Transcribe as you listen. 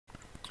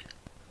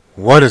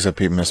What is up,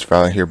 people?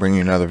 MrFalliorsGaming here, bringing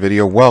you another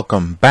video.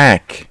 Welcome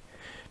back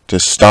to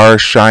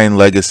Starshine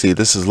Legacy.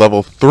 This is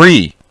level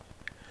 3,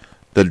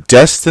 the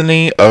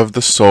Destiny of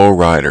the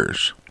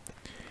Soulriders.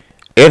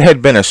 It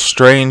had been a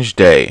strange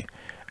day.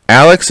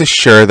 Alex is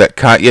sure that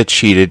Katja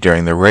cheated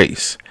during the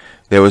race.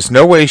 There was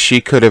no way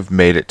she could have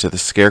made it to the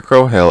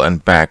Scarecrow Hill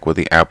and back with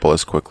the apple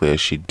as quickly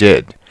as she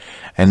did.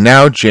 And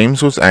now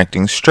James was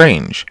acting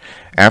strange,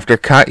 after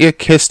Katja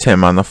kissed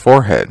him on the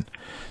forehead.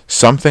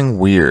 Something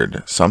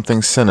weird,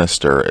 something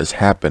sinister is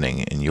happening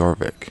in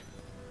Jorvik.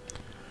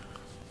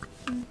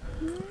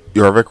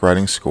 Jorvik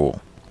Riding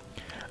School.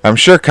 I'm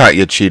sure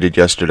Katja cheated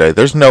yesterday.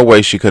 There's no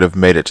way she could have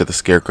made it to the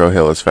Scarecrow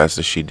Hill as fast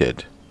as she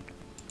did.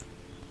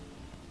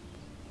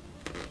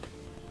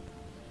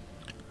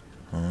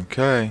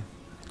 Okay,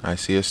 I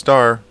see a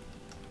star.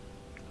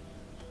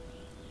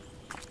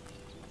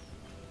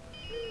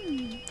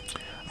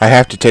 I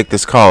have to take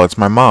this call. It's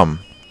my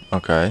mom.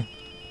 Okay.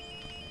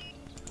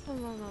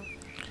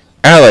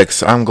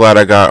 Alex, I'm glad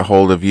I got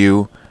hold of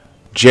you.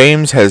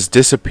 James has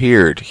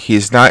disappeared.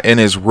 He's not in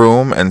his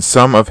room and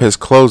some of his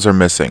clothes are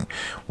missing.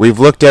 We've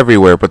looked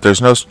everywhere, but there's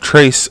no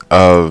trace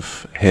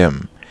of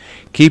him.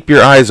 Keep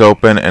your eyes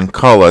open and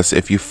call us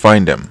if you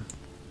find him.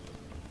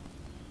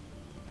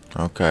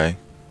 Okay.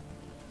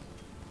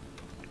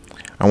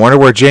 I wonder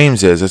where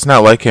James is. It's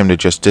not like him to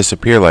just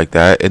disappear like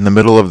that in the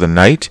middle of the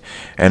night,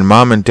 and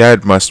Mom and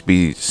Dad must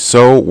be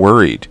so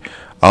worried.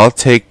 I'll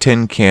take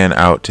Tin Can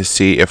out to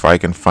see if I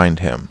can find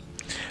him.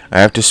 I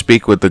have to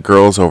speak with the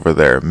girls over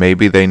there.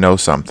 Maybe they know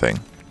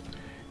something.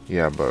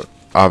 Yeah, but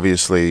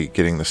obviously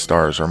getting the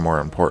stars are more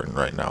important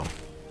right now.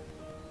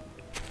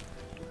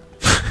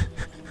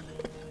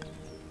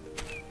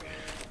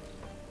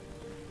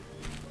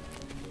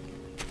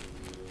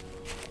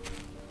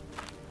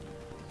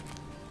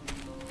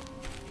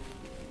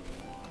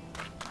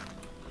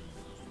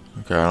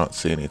 Okay, I don't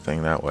see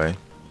anything that way.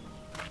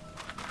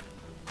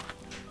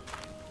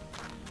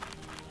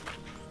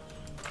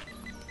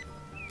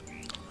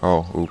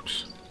 Oh,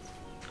 oops.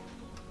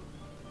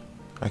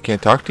 I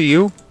can't talk to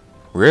you?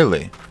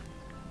 Really?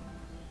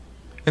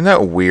 Isn't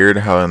that weird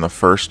how in the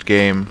first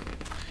game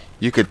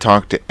you could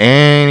talk to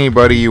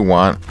anybody you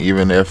want,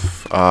 even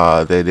if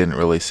they didn't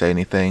really say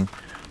anything?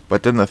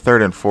 But then the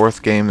third and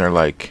fourth game, they're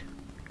like,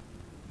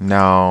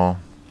 no,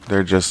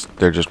 they're just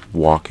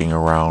walking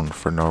around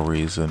for no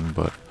reason,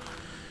 but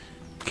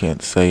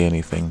can't say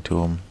anything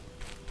to them.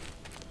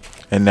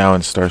 And now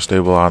in Star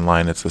Stable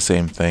Online, it's the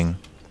same thing.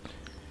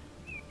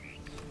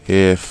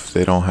 If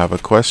they don't have a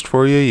quest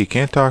for you, you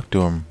can't talk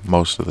to them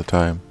most of the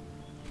time.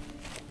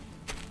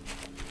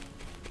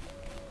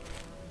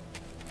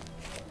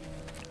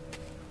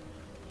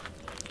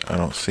 I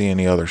don't see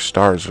any other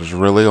stars. There's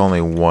really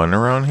only one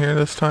around here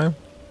this time?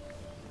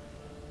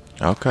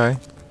 Okay.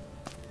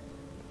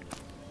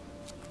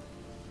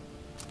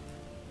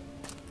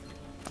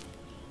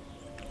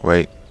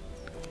 Wait.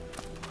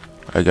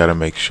 I gotta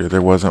make sure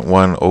there wasn't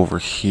one over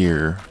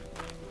here.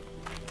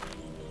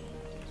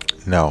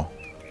 No.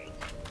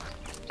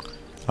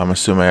 I'm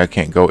assuming I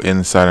can't go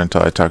inside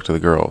until I talk to the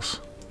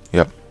girls.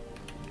 Yep.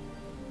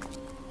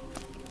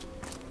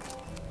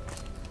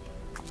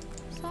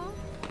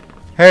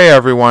 Hey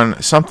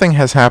everyone, something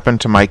has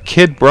happened to my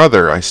kid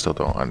brother. I still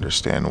don't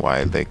understand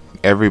why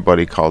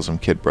everybody calls him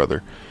kid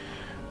brother.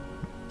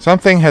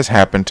 Something has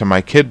happened to my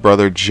kid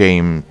brother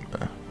James.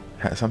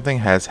 Something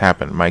has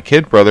happened. My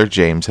kid brother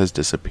James has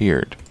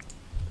disappeared.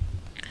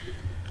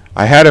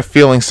 I had a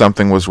feeling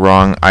something was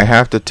wrong. I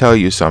have to tell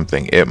you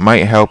something. It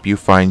might help you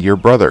find your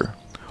brother.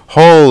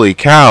 Holy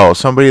cow,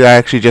 somebody that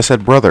actually just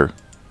said brother.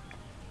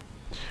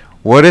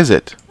 What is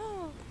it?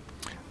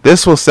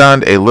 This will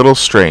sound a little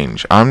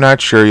strange. I'm not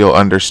sure you'll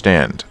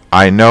understand.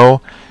 I know.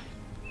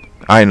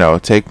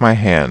 Take my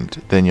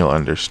hand, then you'll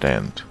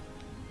understand.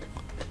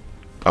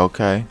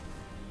 Okay.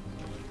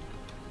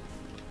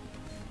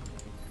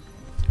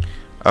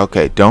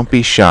 Okay, don't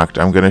be shocked.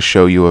 I'm going to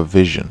show you a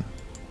vision.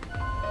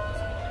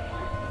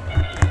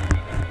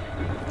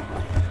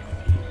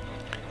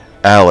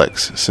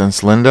 Alex,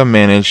 since Linda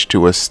managed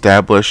to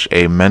establish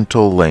a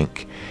mental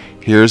link,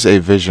 here's a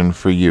vision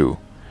for you.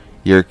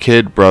 Your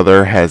kid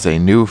brother has a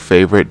new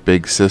favorite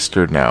big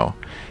sister now.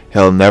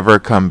 He'll never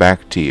come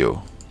back to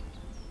you.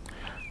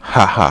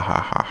 Ha ha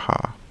ha ha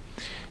ha.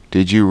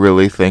 Did you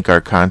really think our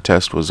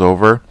contest was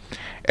over?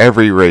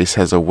 Every race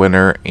has a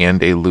winner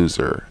and a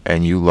loser,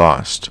 and you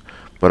lost.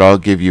 But I'll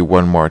give you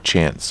one more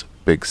chance,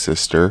 big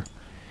sister.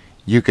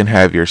 You can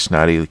have your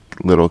snotty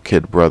little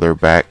kid brother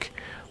back.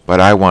 But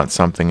I want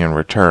something in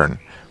return.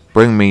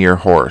 Bring me your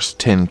horse,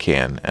 Tin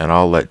Can, and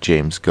I'll let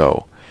James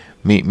go.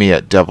 Meet me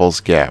at Devil's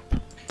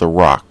Gap, the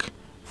rock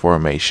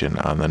formation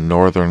on the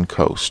northern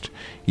coast.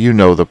 You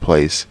know the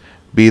place.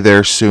 Be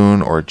there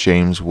soon or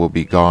James will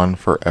be gone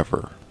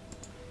forever.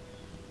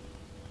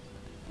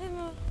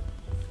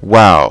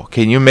 Wow,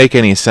 can you make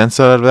any sense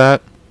out of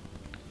that?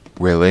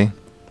 Really?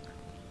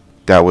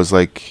 That was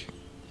like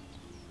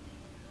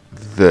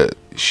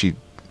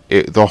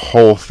the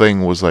whole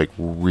thing was like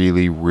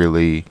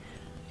really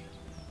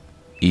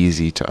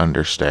easy to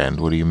understand.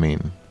 What do you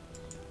mean?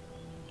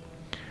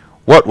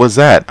 What was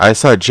that? I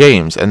saw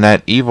James and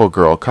that evil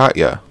girl,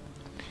 Katja.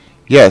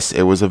 Yes,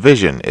 it was a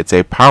vision. It's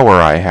a power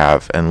I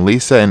have, and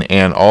Lisa and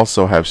Anne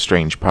also have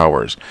strange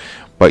powers.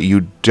 But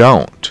you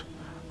don't.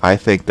 I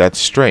think that's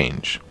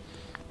strange.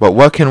 But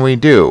what can we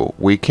do?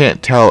 We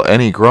can't tell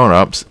any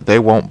grown-ups. They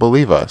won't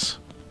believe us.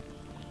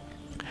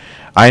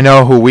 I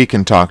know who we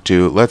can talk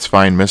to. Let's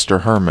find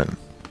Mr. Herman.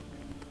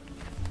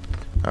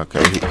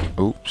 Okay,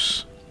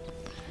 oops.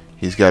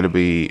 He's got to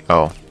be...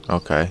 Oh,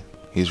 okay.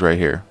 He's right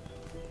here.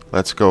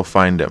 Let's go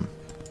find him.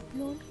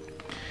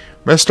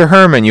 Mr.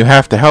 Herman, you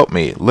have to help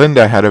me.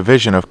 Linda had a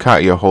vision of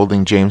Katja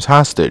holding James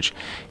hostage.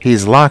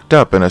 He's locked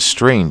up in a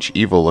strange,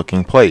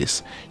 evil-looking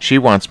place. She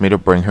wants me to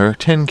bring her a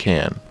tin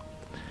can.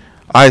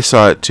 I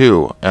saw it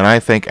too, and I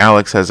think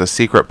Alex has a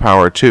secret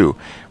power too,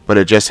 but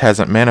it just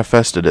hasn't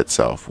manifested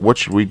itself. What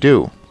should we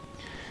do?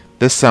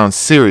 This sounds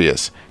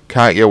serious.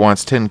 Katja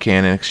wants tin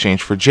can in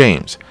exchange for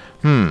James.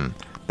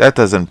 That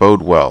doesn't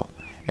bode well.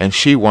 And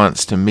she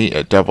wants to meet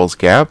at Devil's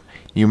Gap?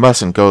 You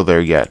mustn't go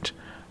there yet.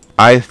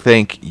 I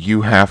think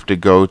you have to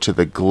go to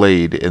the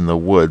glade in the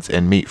woods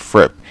and meet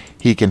Fripp.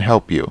 He can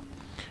help you.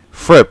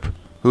 Fripp?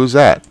 Who's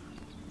that?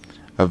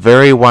 A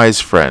very wise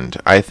friend.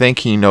 I think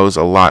he knows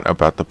a lot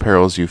about the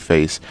perils you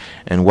face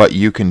and what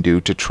you can do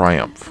to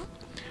triumph.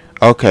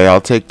 Okay,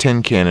 I'll take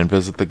Tin Can and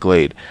visit the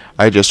glade.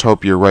 I just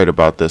hope you're right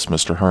about this,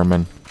 Mr.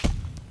 Herman.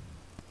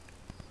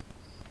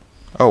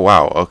 Oh,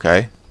 wow,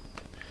 okay.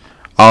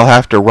 I'll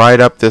have to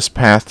ride up this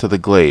path to the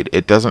glade.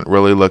 It doesn't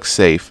really look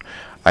safe.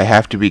 I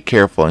have to be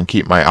careful and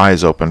keep my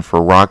eyes open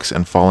for rocks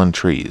and fallen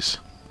trees.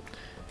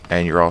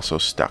 And you're also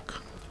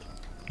stuck.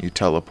 You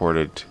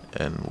teleported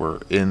and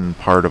were in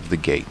part of the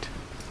gate.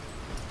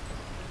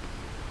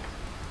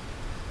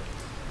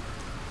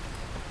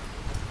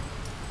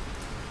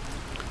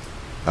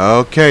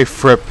 Okay,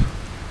 Fripp.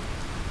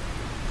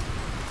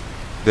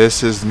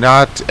 This is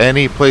not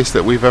any place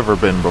that we've ever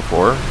been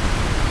before.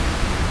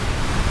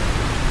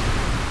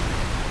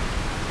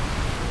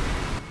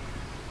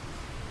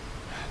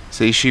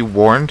 See, she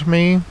warned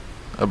me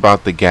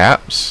about the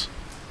gaps,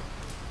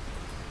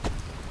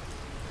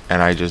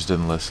 and I just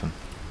didn't listen.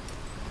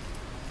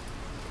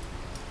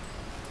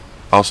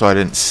 Also, I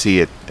didn't see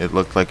it. It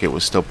looked like it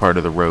was still part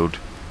of the road.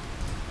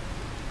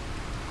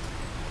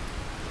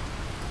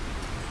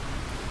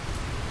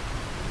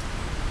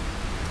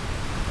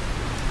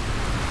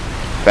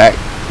 Back,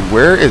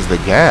 where is the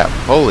gap?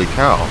 Holy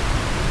cow.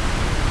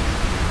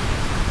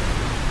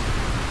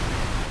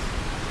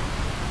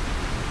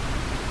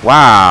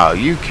 Wow,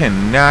 you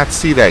cannot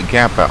see that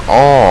gap at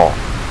all.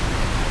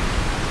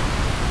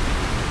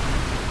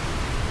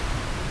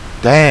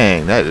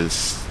 Dang, that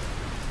is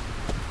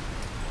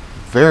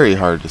very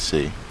hard to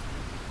see.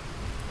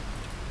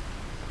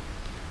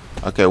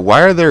 Okay,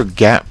 why are there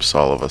gaps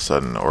all of a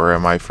sudden? Or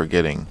am I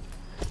forgetting?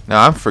 No,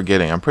 I'm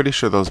forgetting. I'm pretty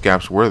sure those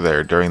gaps were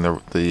there during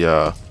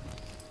the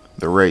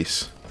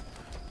race.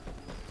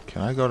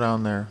 Can I go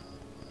down there?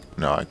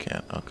 No, I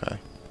can't. Okay.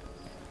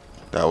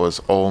 That was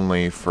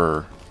only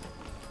for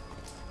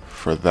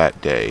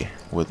that day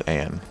with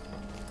Anne.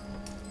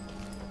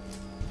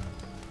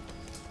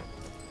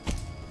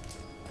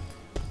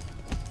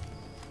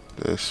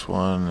 This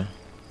one,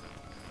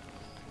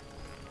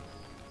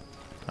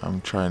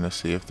 I'm trying to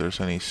see if there's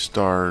any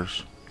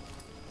stars.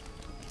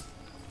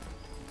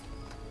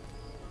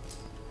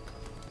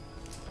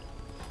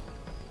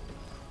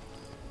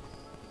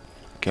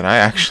 Can I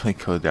actually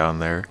go down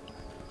there?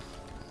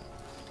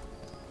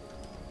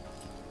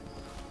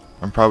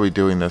 I'm probably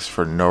doing this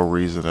for no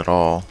reason at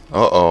all.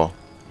 Uh-oh.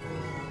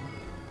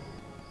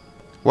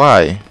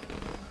 Why?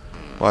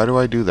 Why do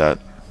I do that?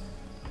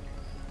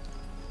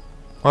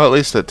 Well, at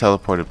least it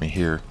teleported me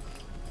here.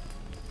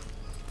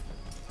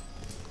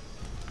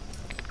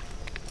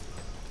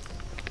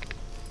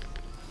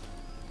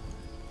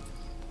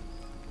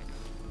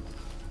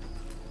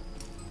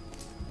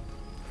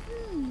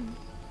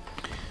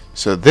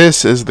 So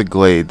this is the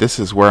glade. This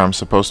is where I'm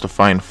supposed to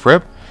find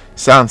Fripp.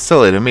 Sounds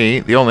silly to me.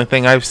 The only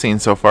thing I've seen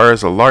so far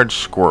is a large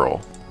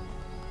squirrel.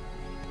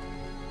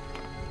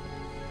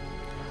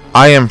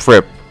 I am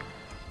Fripp.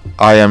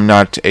 I am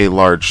not a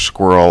large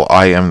squirrel.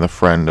 I am the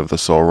friend of the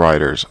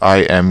Soulriders. I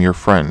am your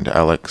friend,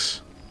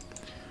 Alex.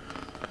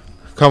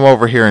 Come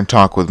over here and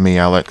talk with me,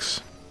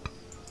 Alex.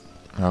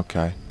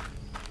 Okay.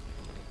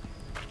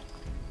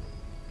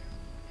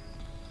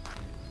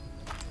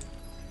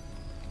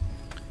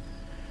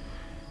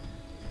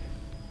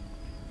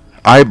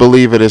 I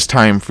believe it is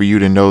time for you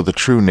to know the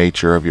true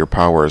nature of your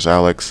powers,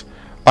 Alex.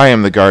 I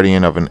am the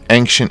guardian of an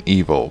ancient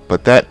evil,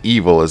 but that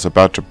evil is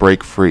about to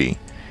break free.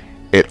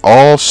 It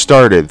all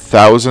started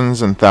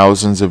thousands and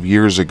thousands of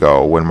years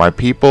ago when my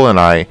people and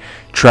I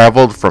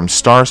traveled from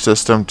star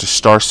system to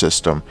star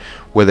system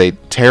with a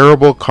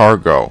terrible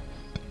cargo.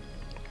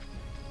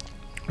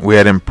 We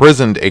had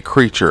imprisoned a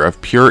creature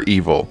of pure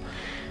evil,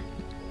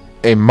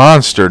 a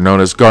monster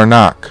known as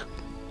Garnok.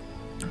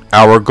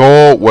 Our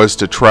goal was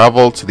to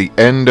travel to the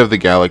end of the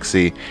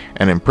galaxy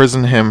and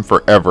imprison him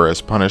forever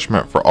as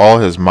punishment for all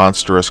his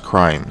monstrous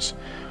crimes.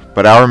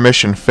 But our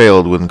mission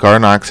failed when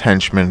Garnok's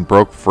henchmen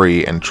broke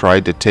free and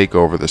tried to take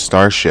over the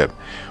starship.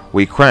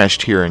 We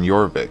crashed here in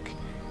Jorvik,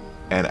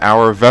 and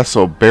our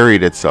vessel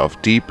buried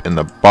itself deep in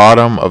the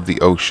bottom of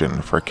the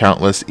ocean for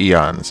countless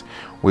eons.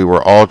 We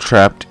were all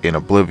trapped in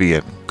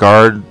oblivion,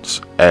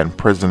 guards and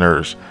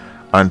prisoners,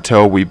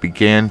 until we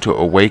began to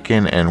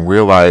awaken and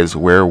realize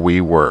where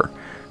we were.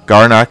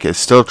 Garnok is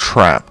still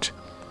trapped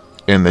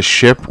in the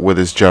ship with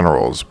his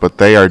generals, but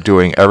they are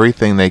doing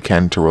everything they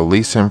can to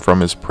release him from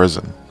his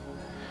prison.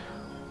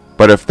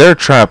 But if they're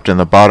trapped in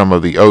the bottom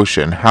of the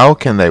ocean, how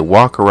can they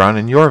walk around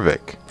in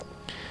Jorvik?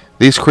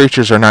 These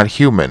creatures are not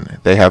human.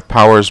 They have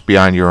powers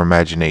beyond your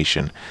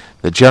imagination.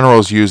 The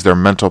generals use their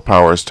mental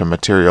powers to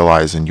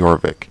materialize in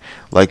Jorvik,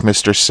 like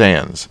Mr.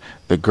 Sands,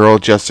 the girl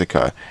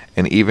Jessica,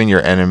 and even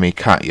your enemy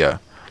Katja.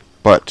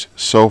 But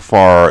so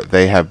far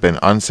they have been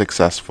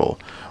unsuccessful.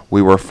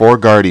 We were 4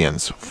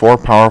 guardians, 4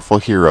 powerful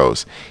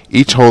heroes,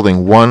 each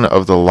holding one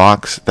of the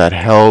locks that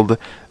held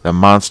the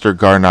monster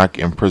Garnok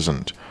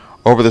imprisoned.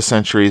 Over the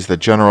centuries, the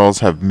generals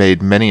have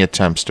made many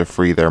attempts to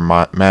free their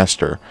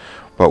master,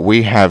 but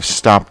we have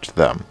stopped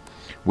them.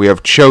 We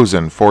have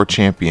chosen 4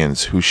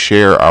 champions who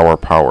share our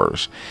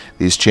powers.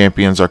 These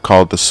champions are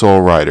called the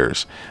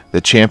Soulriders.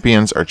 The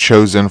champions are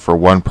chosen for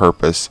one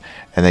purpose,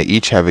 and they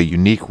each have a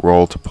unique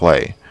role to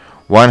play.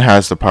 One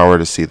has the power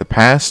to see the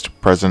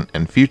past, present,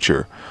 and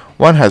future.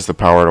 One has the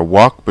power to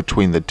walk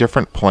between the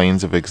different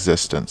planes of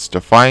existence,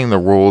 defying the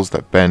rules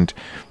that bend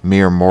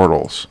mere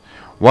mortals.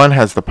 One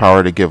has the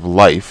power to give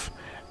life,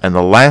 and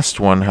the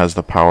last one has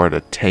the power to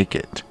take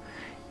it.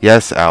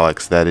 Yes,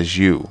 Alex, that is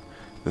you.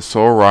 The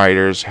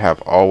Soulriders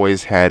have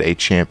always had a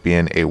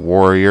champion, a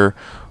warrior,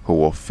 who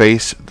will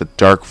face the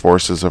dark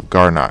forces of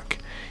Garnok.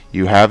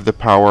 You have the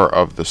power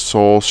of the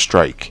Soul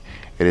Strike.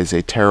 It is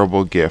a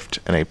terrible gift,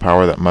 and a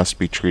power that must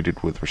be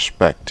treated with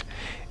respect.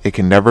 It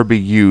can never be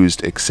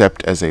used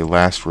except as a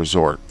last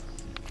resort.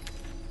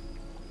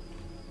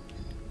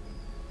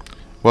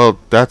 Well,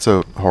 that's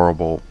a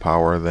horrible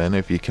power then,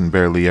 if you can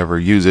barely ever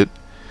use it.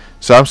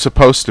 So I'm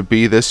supposed to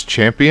be this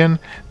champion,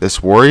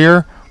 this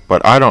warrior,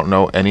 but I don't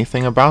know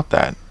anything about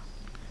that.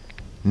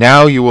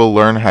 Now you will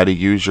learn how to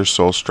use your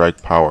Soul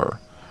Strike power.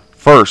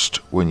 First,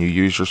 when you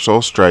use your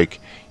Soul Strike,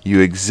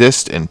 you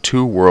exist in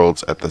 2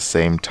 worlds at the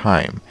same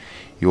time.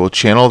 You will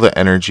channel the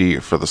energy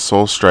for the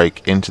Soul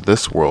Strike into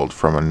this world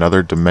from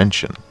another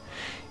dimension.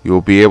 You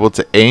will be able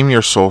to aim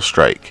your Soul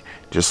Strike.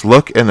 Just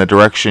look in the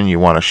direction you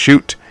want to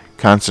shoot,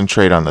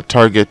 concentrate on the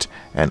target,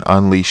 and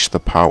unleash the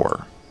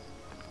power.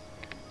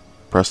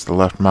 Press the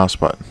left mouse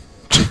button.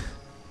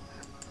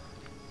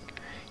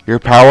 Your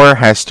power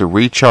has to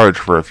recharge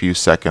for a few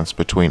seconds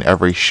between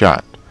every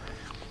shot.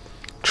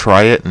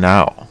 Try it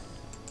now.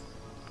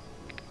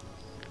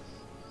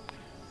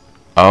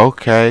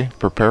 Okay,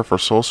 prepare for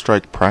Soul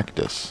Strike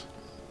practice.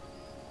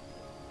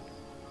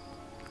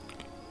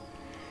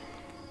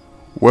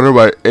 What am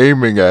I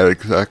aiming at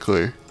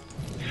exactly?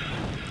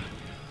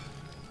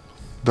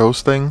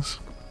 Those things?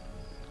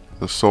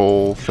 The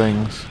soul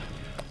things?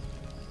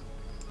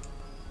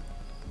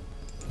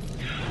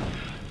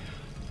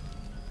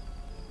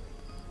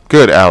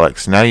 Good,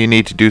 Alex. Now you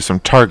need to do some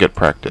target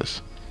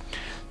practice.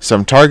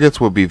 Some targets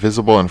will be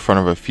visible in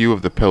front of a few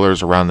of the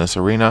pillars around this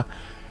arena.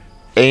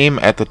 Aim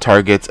at the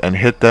targets and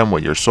hit them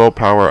with your soul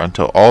power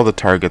until all the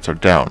targets are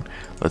down.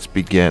 Let's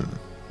begin.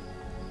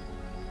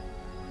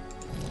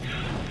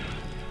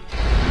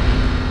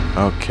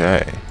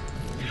 Okay.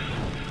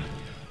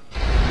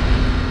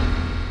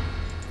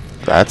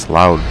 That's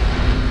loud.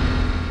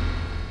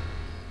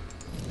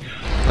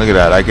 Look at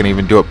that. I can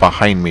even do it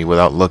behind me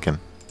without looking.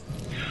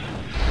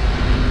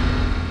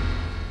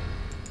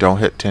 Don't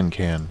hit tin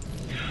can.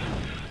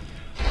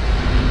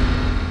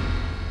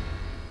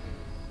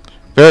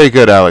 Very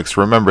good, Alex.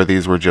 Remember,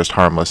 these were just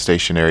harmless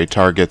stationary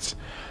targets.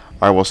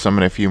 I will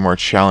summon a few more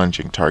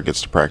challenging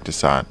targets to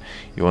practice on.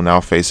 You will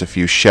now face a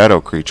few shadow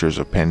creatures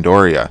of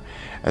Pandoria.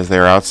 As they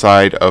are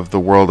outside of the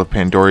world of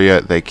Pandoria,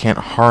 they can't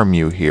harm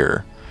you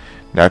here.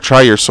 Now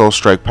try your Soul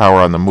Strike power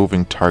on the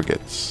moving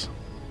targets.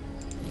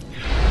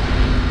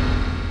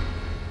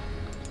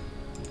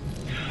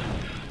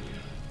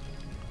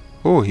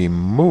 Ooh, he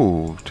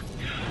moved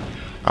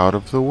out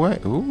of the way.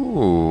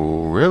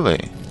 Ooh,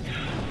 really?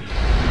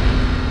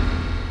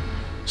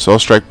 Soul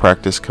Strike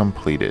practice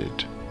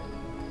completed.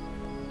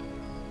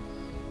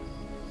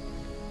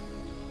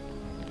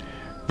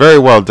 Very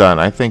well done.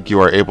 I think you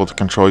are able to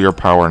control your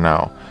power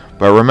now.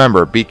 But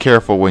remember, be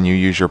careful when you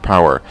use your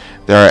power.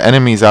 There are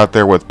enemies out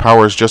there with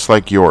powers just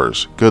like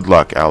yours. Good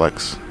luck,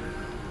 Alex.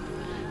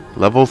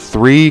 Level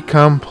 3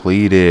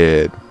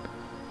 completed.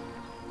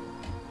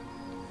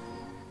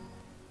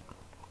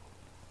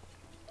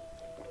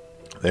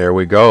 There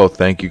we go.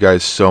 Thank you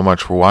guys so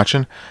much for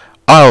watching.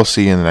 I'll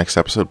see you in the next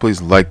episode.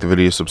 Please like the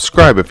video,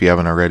 subscribe if you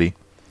haven't already,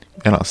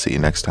 and I'll see you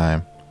next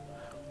time.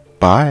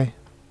 Bye.